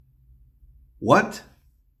What?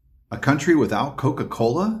 A country without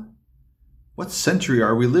Coca-Cola? What century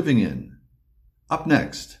are we living in? Up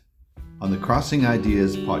next on the Crossing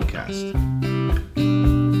Ideas podcast.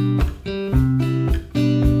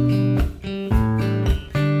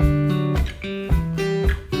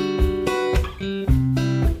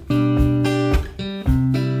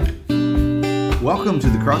 Welcome to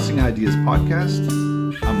the Crossing Ideas podcast.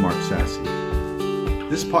 I'm Mark Sasse.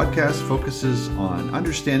 This podcast focuses on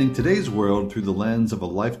understanding today's world through the lens of a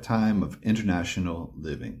lifetime of international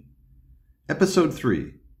living. Episode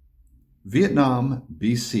 3, Vietnam,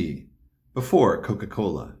 BC, before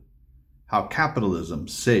Coca-Cola. How capitalism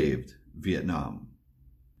saved Vietnam.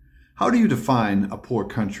 How do you define a poor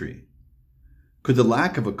country? Could the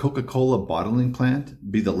lack of a Coca-Cola bottling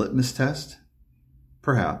plant be the litmus test?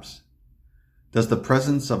 Perhaps. Does the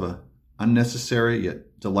presence of an unnecessary yet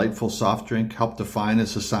delightful soft drink help define a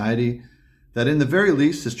society that in the very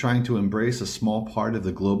least is trying to embrace a small part of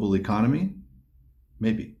the global economy?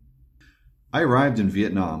 Maybe. I arrived in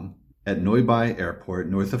Vietnam at Noi Bai Airport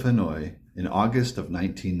north of Hanoi in August of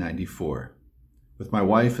 1994 with my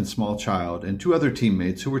wife and small child and 2 other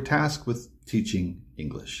teammates who were tasked with teaching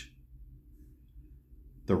English.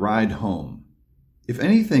 The ride home. If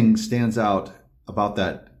anything stands out about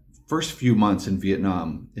that first few months in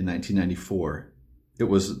Vietnam in 1994, it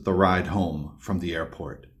was the ride home from the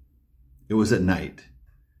airport. It was at night.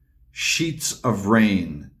 Sheets of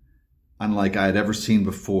rain, unlike I had ever seen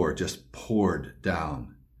before, just poured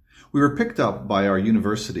down. We were picked up by our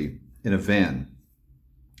university in a van,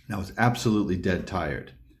 and I was absolutely dead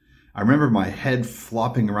tired. I remember my head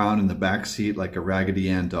flopping around in the back seat like a Raggedy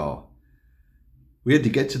Ann doll. We had to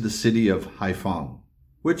get to the city of Haiphong,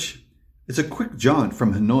 which is a quick jaunt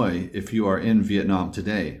from Hanoi if you are in Vietnam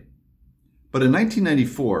today. But in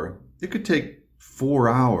 1994, it could take 4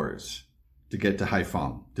 hours to get to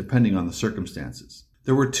Haiphong, depending on the circumstances.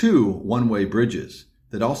 There were 2 one-way bridges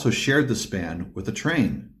that also shared the span with a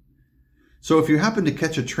train. So if you happened to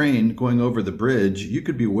catch a train going over the bridge, you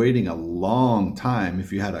could be waiting a long time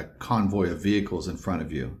if you had a convoy of vehicles in front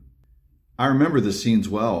of you. I remember the scenes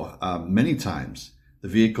well. Many times, the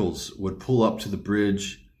vehicles would pull up to the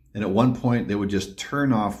bridge, and at one point, they would just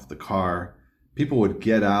turn off the car. People would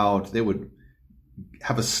get out. They would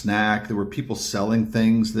have a snack. There were people selling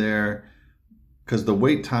things there because the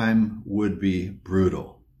wait time would be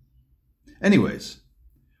brutal. Anyways,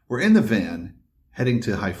 we're in the van heading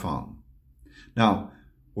to Haiphong. Now,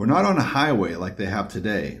 we're not on a highway like they have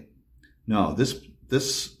today. No,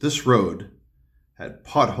 this road had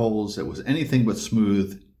potholes. It was anything but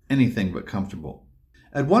smooth, anything but comfortable.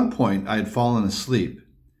 At one point, I had fallen asleep.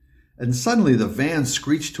 And suddenly the van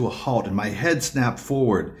screeched to a halt and my head snapped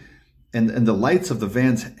forward and the lights of the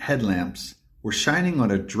van's headlamps were shining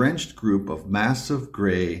on a drenched group of massive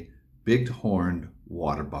gray, big-horned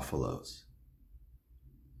water buffaloes.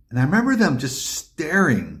 And I remember them just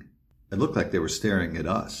staring. It looked like they were staring at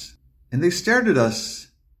us. And they stared at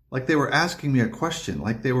us like they were asking me a question,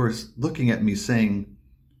 like they were looking at me saying,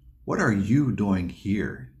 "What are you doing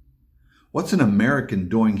here? What's an American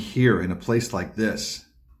doing here in a place like this?"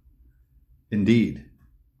 Indeed.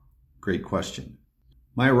 Great question.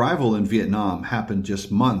 My arrival in Vietnam happened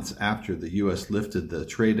just months after the U.S. lifted the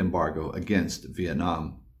trade embargo against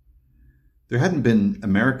Vietnam. There hadn't been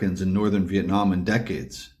Americans in northern Vietnam in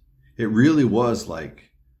decades. It really was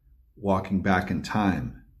like walking back in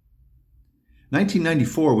time.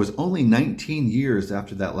 1994 was only 19 years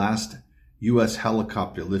after that last U.S.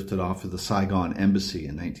 helicopter lifted off of the Saigon embassy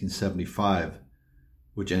in 1975,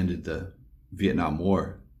 which ended the Vietnam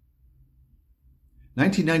War.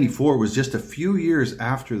 1994 was just a few years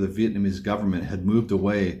after the Vietnamese government had moved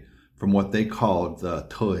away from what they called the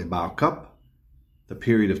Thời Bao Cấp, the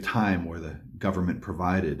period of time where the government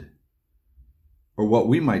provided, or what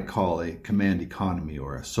we might call a command economy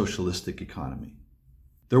or a socialistic economy.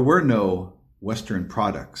 There were no Western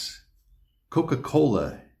products.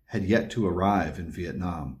 Coca-Cola had yet to arrive in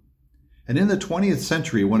Vietnam. And in the 20th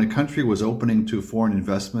century, when a country was opening to foreign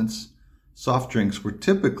investments, soft drinks were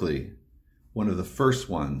typically one of the first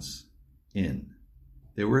ones in.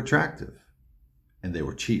 They were attractive and they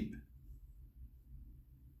were cheap.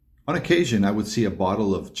 On occasion, I would see a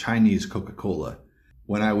bottle of Chinese Coca-Cola.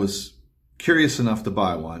 When I was curious enough to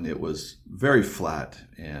buy one, it was very flat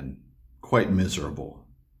and quite miserable.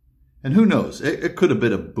 And who knows, it could have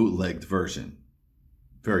been a bootlegged version.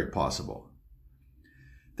 Very possible.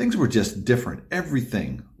 Things were just different.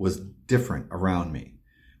 Everything was different around me.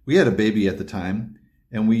 We had a baby at the time,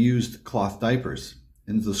 and we used cloth diapers.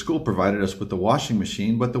 And the school provided us with the washing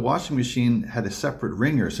machine, but the washing machine had a separate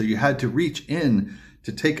wringer, so you had to reach in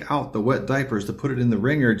to take out the wet diapers to put it in the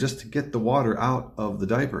wringer just to get the water out of the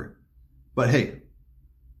diaper. But hey,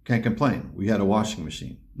 can't complain. We had a washing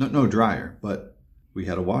machine. No dryer, but we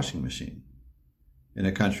had a washing machine in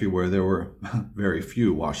a country where there were very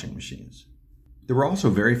few washing machines. There were also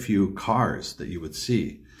very few cars that you would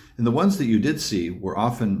see. And the ones that you did see were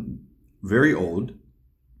often very old.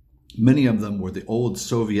 Many of them were the old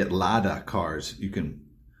Soviet Lada cars. You can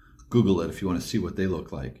Google it if you want to see what they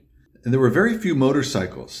look like. And there were very few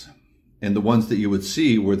motorcycles. And the ones that you would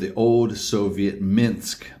see were the old Soviet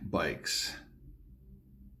Minsk bikes.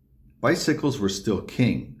 Bicycles were still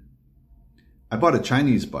king. I bought a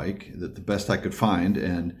Chinese bike, the best I could find,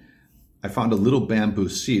 and I found a little bamboo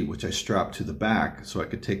seat which I strapped to the back so I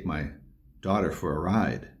could take my daughter for a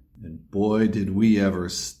ride. And boy, did we ever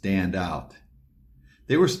stand out.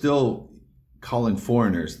 They were still calling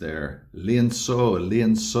foreigners there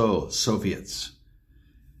Lienso, Soviets,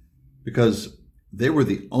 because they were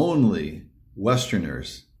the only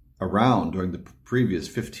Westerners around during the previous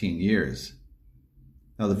 15 years.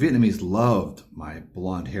 Now, the Vietnamese loved my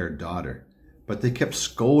blonde-haired daughter, but they kept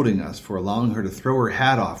scolding us for allowing her to throw her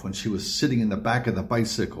hat off when she was sitting in the back of the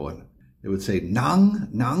bicycle. And they would say,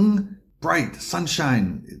 Nang, bright,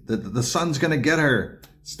 sunshine, the sun's going to get her.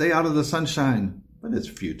 Stay out of the sunshine. But it's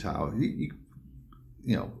futile. You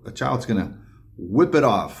know, a child's going to whip it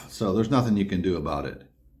off, so there's nothing you can do about it.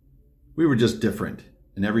 We were just different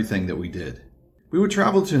in everything that we did. We would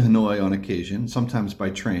travel to Hanoi on occasion, sometimes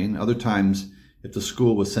by train. Other times, if the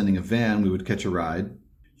school was sending a van, we would catch a ride.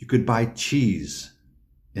 You could buy cheese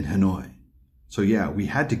in Hanoi. So yeah, we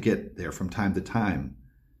had to get there from time to time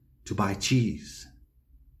to buy cheese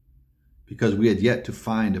because we had yet to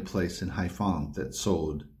find a place in Haiphong that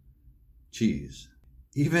sold cheese.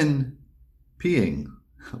 Even peeing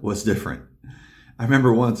was different. I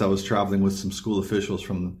remember once I was traveling with some school officials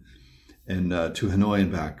to Hanoi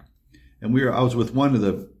and back, and I was with one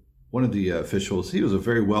of the officials. He was a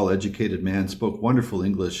very well-educated man, spoke wonderful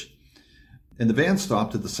English, and the van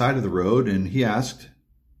stopped at the side of the road, and he asked,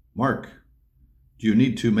 "Mark, do you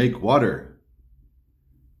need to make water?"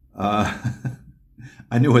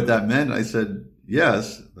 I knew what that meant. I said,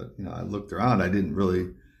 "Yes," but I looked around. I didn't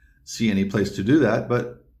really see any place to do that,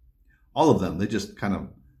 but all of them, they just kind of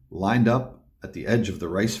lined up at the edge of the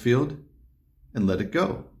rice field and let it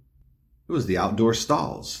go. It was the outdoor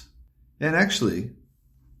stalls. And actually,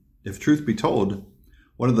 if truth be told,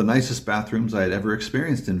 one of the nicest bathrooms I had ever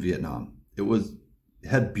experienced in Vietnam. It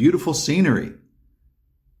had beautiful scenery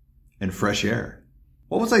and fresh air.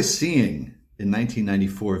 What was I seeing in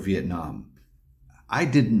 1994 Vietnam? I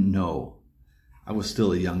didn't know. I was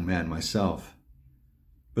still a young man myself.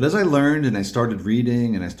 But as I learned and I started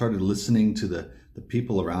reading and I started listening to the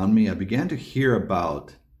people around me, I began to hear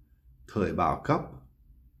about Thời Bao Cấp,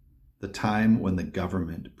 the time when the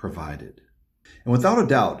government provided. And without a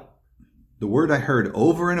doubt, the word I heard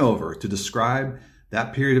over and over to describe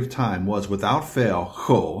that period of time was, without fail,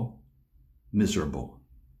 khổ, miserable,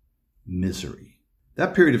 misery.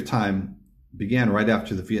 That period of time began right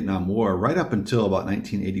after the Vietnam War, right up until about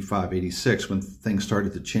 1985-86, when things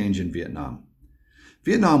started to change in Vietnam.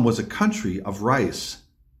 Vietnam was a country of rice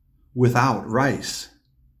without rice.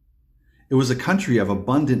 It was a country of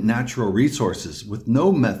abundant natural resources with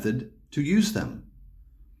no method to use them.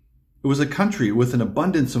 It was a country with an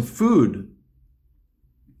abundance of food,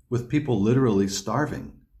 with people literally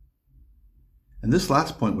starving. And this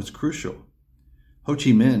last point was crucial. Ho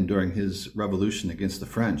Chi Minh, during his revolution against the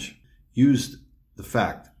French, used the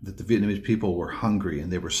fact that the Vietnamese people were hungry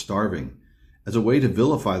and they were starving as a way to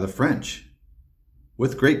vilify the French,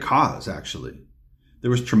 with great cause, actually.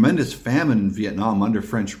 There was tremendous famine in Vietnam under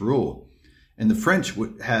French rule, and the French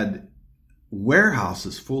had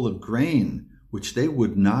warehouses full of grain which they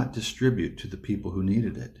would not distribute to the people who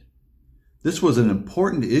needed it. This was an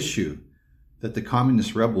important issue that the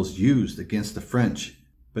communist rebels used against the French.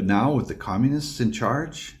 But now, with the communists in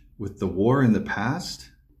charge, with the war in the past,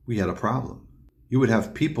 we had a problem. You would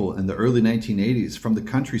have people in the early 1980s from the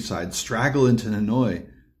countryside straggle into Hanoi,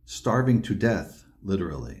 starving to death,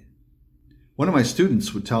 literally. One of my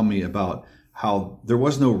students would tell me about how there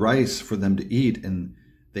was no rice for them to eat, and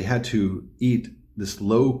they had to eat this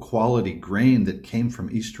low-quality grain that came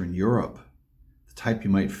from Eastern Europe, the type you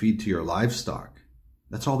might feed to your livestock.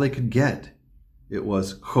 That's all they could get. It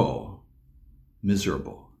was khổ,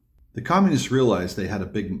 miserable. The communists realized they had a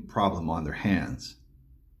big problem on their hands.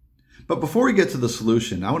 But before we get to the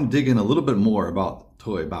solution, I want to dig in a little bit more about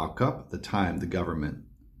Thời Bao Cấp, the time the government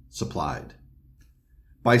supplied.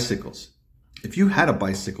 Bicycles. If you had a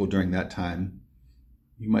bicycle during that time,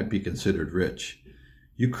 you might be considered rich.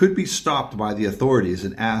 You could be stopped by the authorities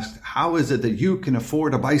and asked, how is it that you can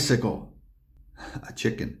afford a bicycle? A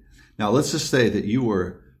chicken. Now, let's just say that you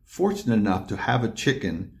were fortunate enough to have a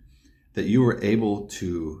chicken that you were able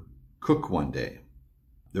to cook one day.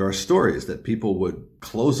 There are stories that people would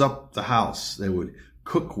close up the house. They would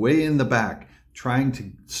cook way in the back, trying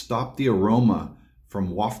to stop the aroma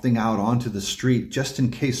from wafting out onto the street, just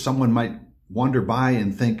in case someone might wander by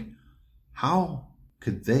and think, how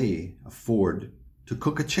could they afford to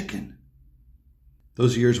cook a chicken?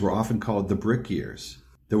 Those years were often called the brick years.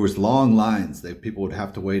 There was long lines that people would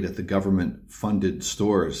have to wait at the government-funded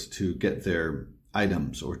stores to get their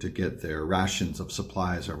items or to get their rations of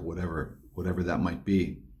supplies or whatever that might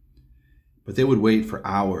be. But they would wait for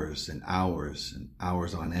hours and hours and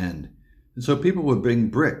hours on end. And so people would bring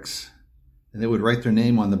bricks, and they would write their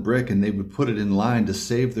name on the brick, and they would put it in line to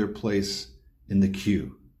save their place in the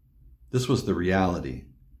queue. This was the reality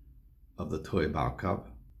of the Toy Bao Cup.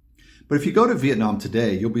 But if you go to Vietnam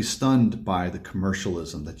today, you'll be stunned by the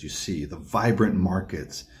commercialism that you see, the vibrant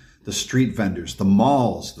markets, the street vendors, the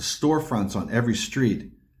malls, the storefronts on every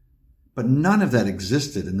street. But none of that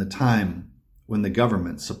existed in the time when the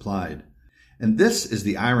government supplied. And this is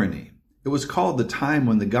the irony. It was called the time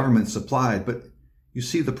when the government supplied, but you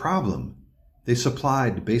see the problem. They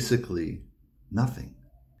supplied basically nothing.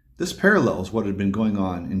 This parallels what had been going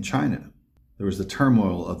on in China. There was the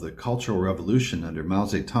turmoil of the Cultural Revolution under Mao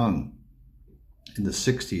Zedong in the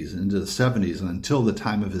 60s and into the 70s and until the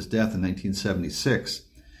time of his death in 1976.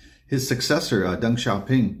 His successor, Deng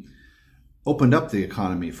Xiaoping, opened up the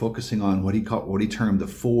economy, focusing on what he termed the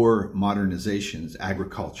four modernizations: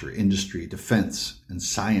 agriculture, industry, defense, and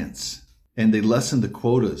science. And they lessened the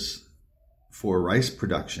quotas for rice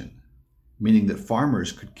production, meaning that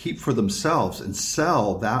farmers could keep for themselves and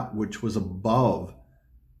sell that which was above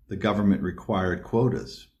the government required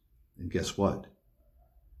quotas. And guess what?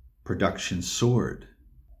 Production soared.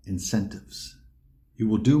 Incentives. You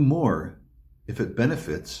will do more if it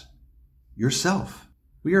benefits yourself.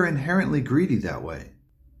 We are inherently greedy that way.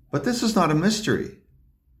 But this is not a mystery.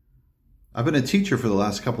 I've been a teacher for the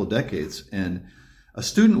last couple of decades, and a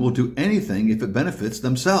student will do anything if it benefits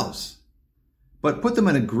themselves. But put them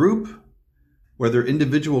in a group where their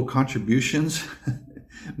individual contributions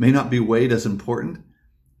may not be weighed as important,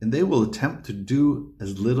 and they will attempt to do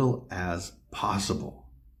as little as possible.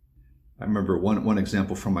 I remember one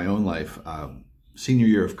example from my own life. Senior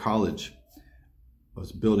year of college, I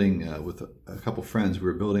was building with a couple friends. We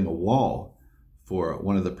were building a wall for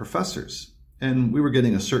one of the professors, and we were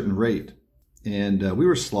getting a certain rate. And we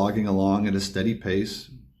were slogging along at a steady pace,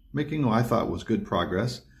 making what I thought was good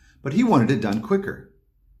progress, but he wanted it done quicker.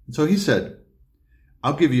 And so he said,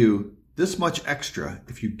 I'll give you this much extra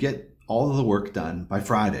if you get all of the work done by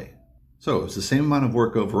Friday. So it was the same amount of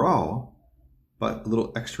work overall, but a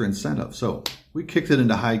little extra incentive. So we kicked it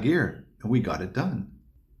into high gear and we got it done.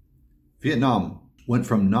 Vietnam went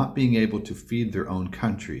from not being able to feed their own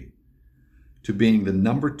country to being the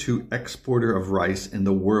number 2 exporter of rice in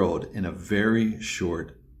the world in a very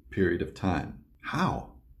short period of time.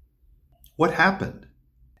 How? What happened?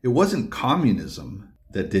 It wasn't communism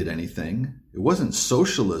that did anything. It wasn't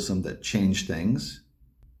socialism that changed things.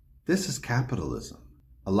 This is capitalism,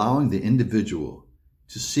 allowing the individual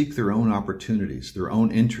to seek their own opportunities, their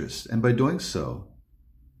own interests, and by doing so,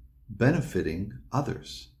 benefiting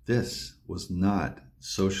others. This was not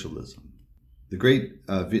socialism. The great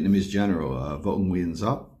Vietnamese general, Vo Nguyen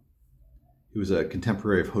Giap, he was a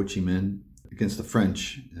contemporary of Ho Chi Minh against the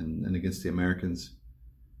French and against the Americans.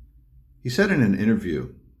 He said in an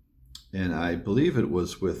interview, and I believe it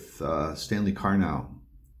was with Stanley Carnow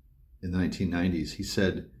in the 1990s, he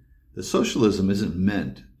said that socialism isn't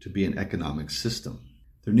meant to be an economic system.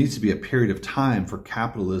 There needs to be a period of time for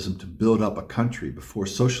capitalism to build up a country before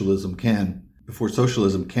socialism can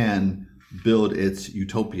build its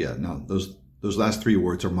utopia. Now, those last 3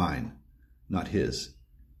 words are mine, not his.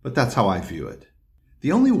 But that's how I view it.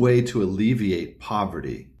 The only way to alleviate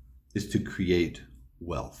poverty is to create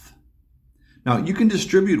wealth. Now, you can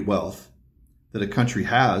distribute wealth that a country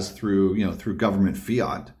has through government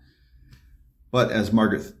fiat. But as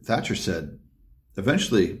Margaret Thatcher said,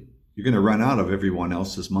 eventually you're going to run out of everyone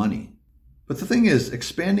else's money. But the thing is,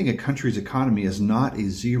 expanding a country's economy is not a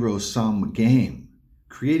zero-sum game.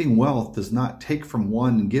 Creating wealth does not take from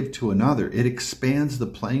one and give to another. It expands the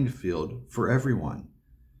playing field for everyone.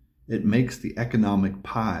 It makes the economic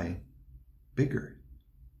pie bigger.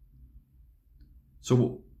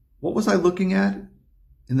 So what was I looking at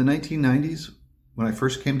in the 1990s when I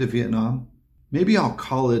first came to Vietnam? Maybe I'll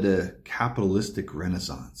call it a capitalistic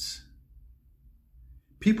renaissance.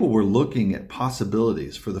 People were looking at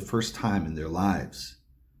possibilities for the first time in their lives.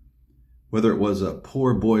 Whether it was a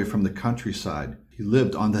poor boy from the countryside, he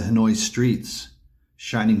lived on the Hanoi streets,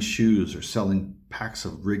 shining shoes or selling packs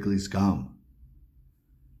of Wrigley's gum.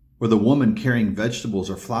 Or the woman carrying vegetables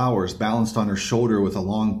or flowers balanced on her shoulder with a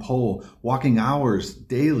long pole, walking hours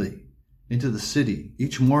daily into the city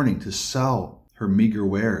each morning to sell her meager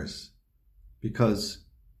wares because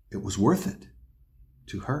it was worth it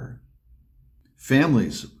to her.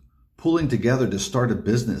 Families pulling together to start a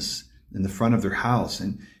business in the front of their house.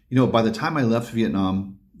 And, by the time I left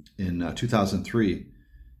Vietnam in 2003,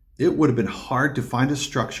 it would have been hard to find a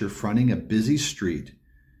structure fronting a busy street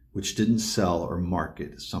which didn't sell or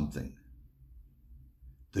market something.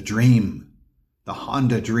 The dream, the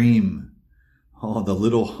Honda dream, the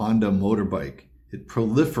little Honda motorbike, it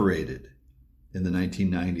proliferated in the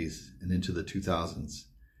 1990s and into the 2000s.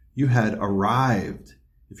 You had arrived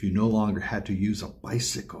if you no longer had to use a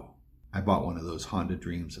bicycle. I bought one of those Honda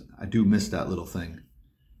Dreams, and I do miss that little thing.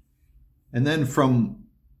 And then from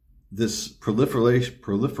this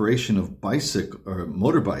proliferation of bicycle or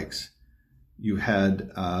motorbikes, you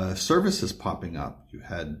had services popping up. You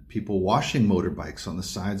had people washing motorbikes on the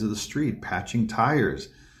sides of the street, patching tires,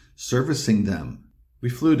 servicing them. We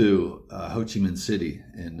flew to Ho Chi Minh City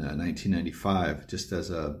in 1995 just as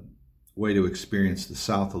a way to experience the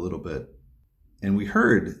South a little bit. And we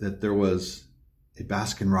heard that there was a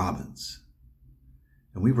Baskin Robbins.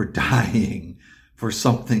 And we were dying for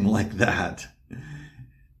something like that.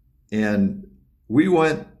 And we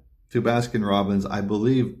went to Baskin Robbins, I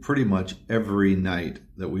believe, pretty much every night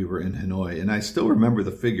that we were in Hanoi. And I still remember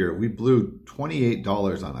the figure. We blew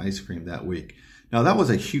 $28 on ice cream that week. Now, that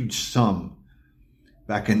was a huge sum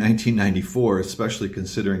back in 1994, especially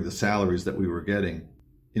considering the salaries that we were getting.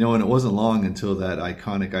 And it wasn't long until that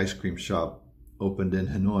iconic ice cream shop opened in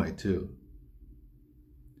Hanoi, too.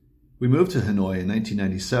 We moved to Hanoi in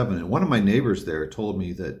 1997, and one of my neighbors there told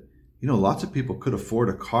me that, lots of people could afford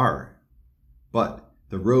a car, but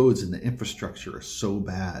the roads and the infrastructure are so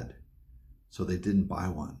bad, so they didn't buy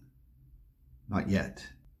one. Not yet.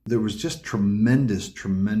 There was just tremendous,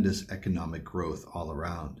 tremendous economic growth all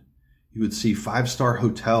around. You would see five-star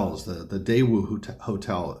hotels. The Daewoo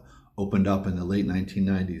Hotel opened up in the late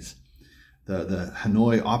 1990s. The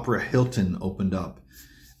Hanoi Opera Hilton opened up.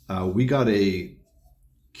 We got a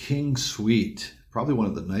king suite, probably one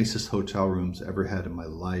of the nicest hotel rooms I ever had in my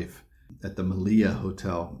life, at the Malia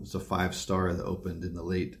Hotel. It was a 5-star that opened in the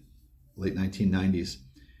late 1990s.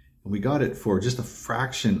 And we got it for just a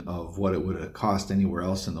fraction of what it would have cost anywhere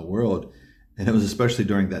else in the world. And it was especially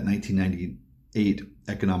during that 1998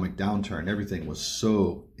 economic downturn. Everything was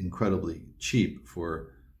so incredibly cheap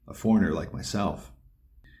for a foreigner like myself.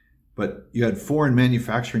 But you had foreign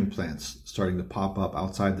manufacturing plants starting to pop up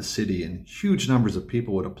outside the city, and huge numbers of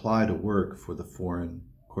people would apply to work for the foreign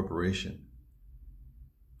corporation.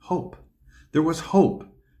 Hope. There was hope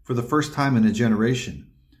for the first time in a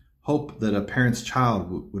generation. Hope that a parent's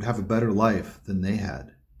child would have a better life than they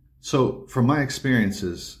had. So from my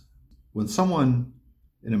experiences, when someone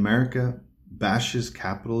in America bashes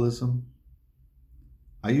capitalism,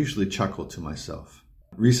 I usually chuckle to myself.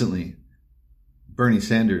 Recently, Bernie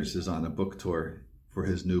Sanders is on a book tour for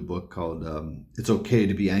his new book called It's Okay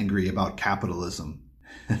to Be Angry About Capitalism.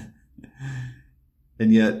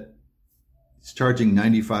 And yet, he's charging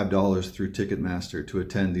 $95 through Ticketmaster to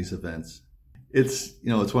attend these events. It's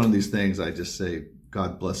one of these things I just say,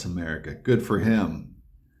 God bless America. Good for him.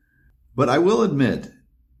 But I will admit,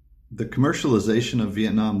 the commercialization of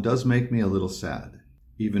Vietnam does make me a little sad,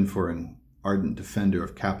 even for an ardent defender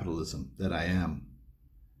of capitalism that I am.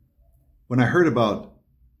 When I heard about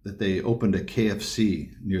that they opened a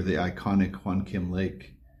KFC near the iconic Hoan Kiem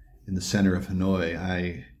Lake in the center of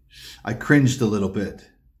Hanoi, I cringed a little bit.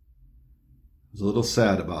 I was a little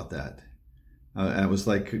sad about that. I was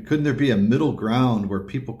like, couldn't there be a middle ground where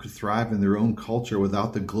people could thrive in their own culture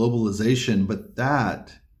without the globalization? But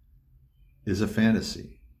that is a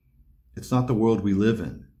fantasy. It's not the world we live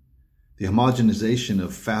in. The homogenization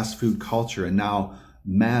of fast food culture and now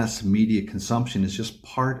mass media consumption is just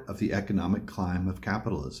part of the economic climb of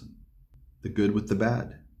capitalism. The good with the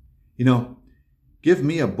bad. Give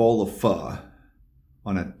me a bowl of pho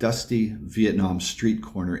on a dusty Vietnam street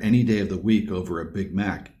corner any day of the week over a Big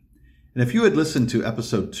Mac. And if you had listened to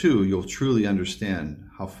episode 2, you'll truly understand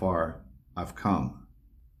how far I've come.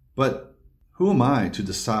 But who am I to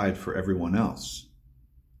decide for everyone else?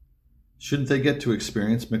 Shouldn't they get to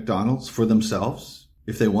experience McDonald's for themselves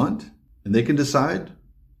if they want? And they can decide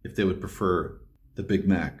if they would prefer the Big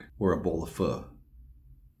Mac or a bowl of pho.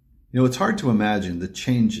 It's hard to imagine the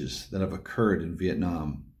changes that have occurred in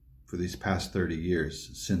Vietnam for these past 30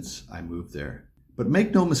 years since I moved there. But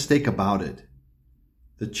make no mistake about it,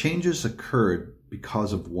 The changes occurred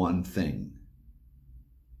because of one thing: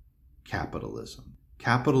 capitalism.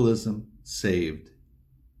 Capitalism saved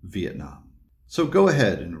Vietnam. So go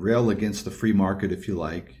ahead and rail against the free market if you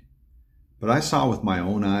like, but I saw with my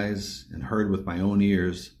own eyes and heard with my own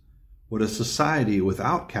ears what a society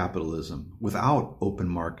without capitalism, without open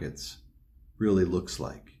markets, really looks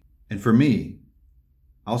like. And for me,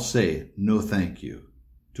 I'll say no thank you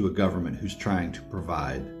to a government who's trying to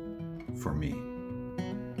provide for me.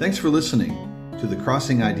 Thanks for listening to the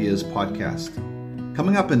Crossing Ideas podcast.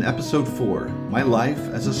 Coming up in episode 4, my life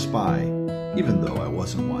as a spy, even though I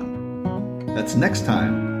wasn't one. That's next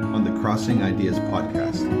time on the Crossing Ideas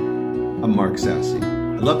podcast. I'm Mark Sasse.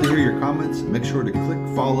 I'd love to hear your comments. Make sure to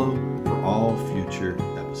click follow for all future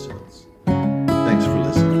episodes.